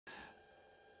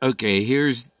Okay,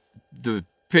 here's the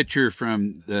picture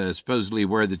from supposedly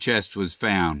where the chest was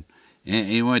found. And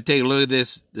you want to take a look at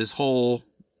this hole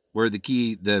where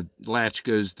the latch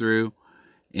goes through,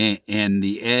 and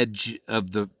the edge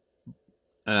of the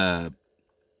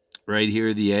right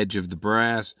here, the edge of the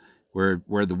brass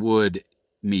where the wood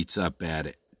meets up at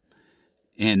it,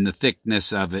 and the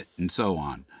thickness of it, and so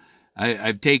on.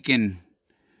 I've taken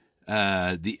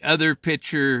the other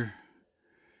picture.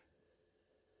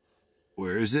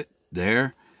 Where is it?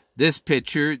 There. This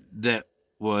picture that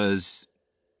was,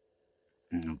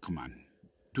 oh, come on,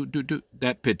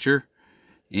 that picture,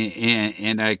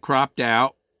 and I cropped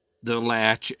out the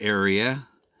latch area.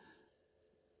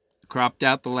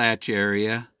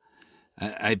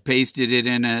 I pasted it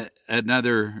in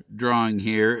another drawing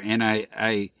here, and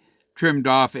I trimmed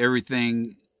off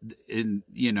everything, and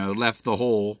left the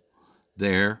hole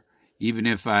there, even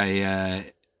if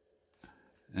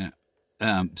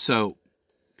so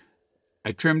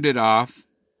I trimmed it off,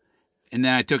 and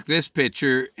then I took this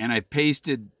picture and I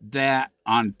pasted that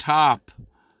on top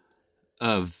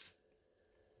of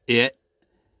it,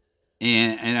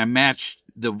 and I matched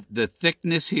the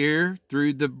thickness here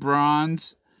through the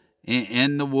bronze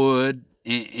and the wood,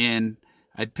 and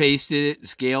I pasted it,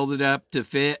 scaled it up to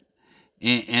fit,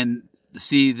 and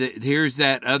see that here's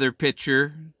that other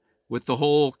picture with the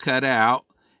hole cut out,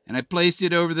 and I placed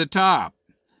it over the top.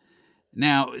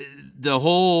 Now, the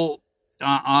hole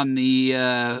on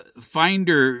the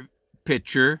Finder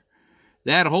picture,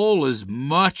 that hole is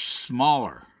much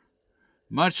smaller.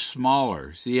 Much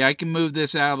smaller. See, I can move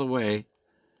this out of the way.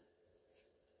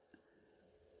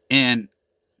 And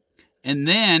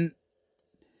then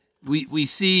we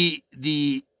see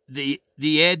the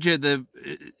edge of the,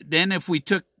 then if we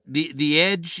took the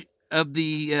edge of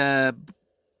the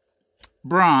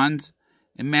bronze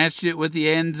and matched it with the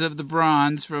ends of the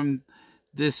bronze from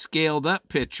this scaled up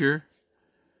picture,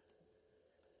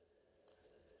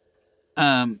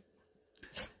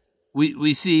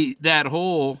 we see that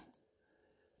hole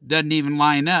doesn't even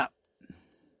line up.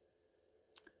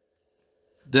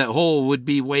 That hole would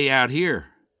be way out here,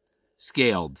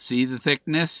 scaled. See the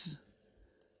thickness?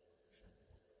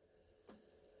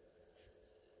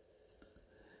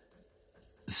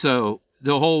 So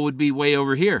the hole would be way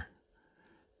over here,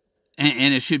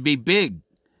 and it should be big.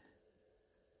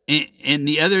 And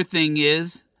the other thing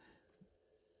is,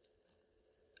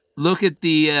 look at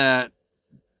the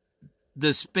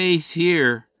space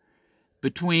here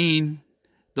between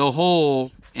the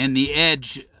hole and the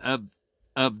edge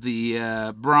of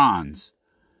the bronze,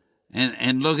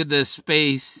 and look at the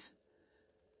space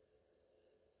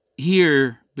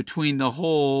here between the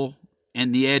hole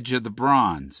and the edge of the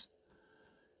bronze.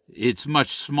 It's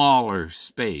much smaller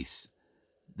space.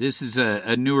 This is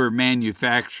a newer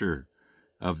manufacture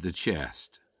of the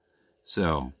chest.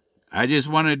 So I just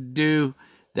wanted to do,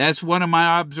 that's one of my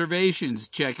observations,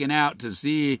 checking out to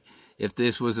see if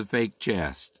this was a fake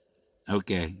chest.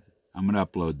 Okay, I'm going to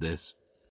upload this.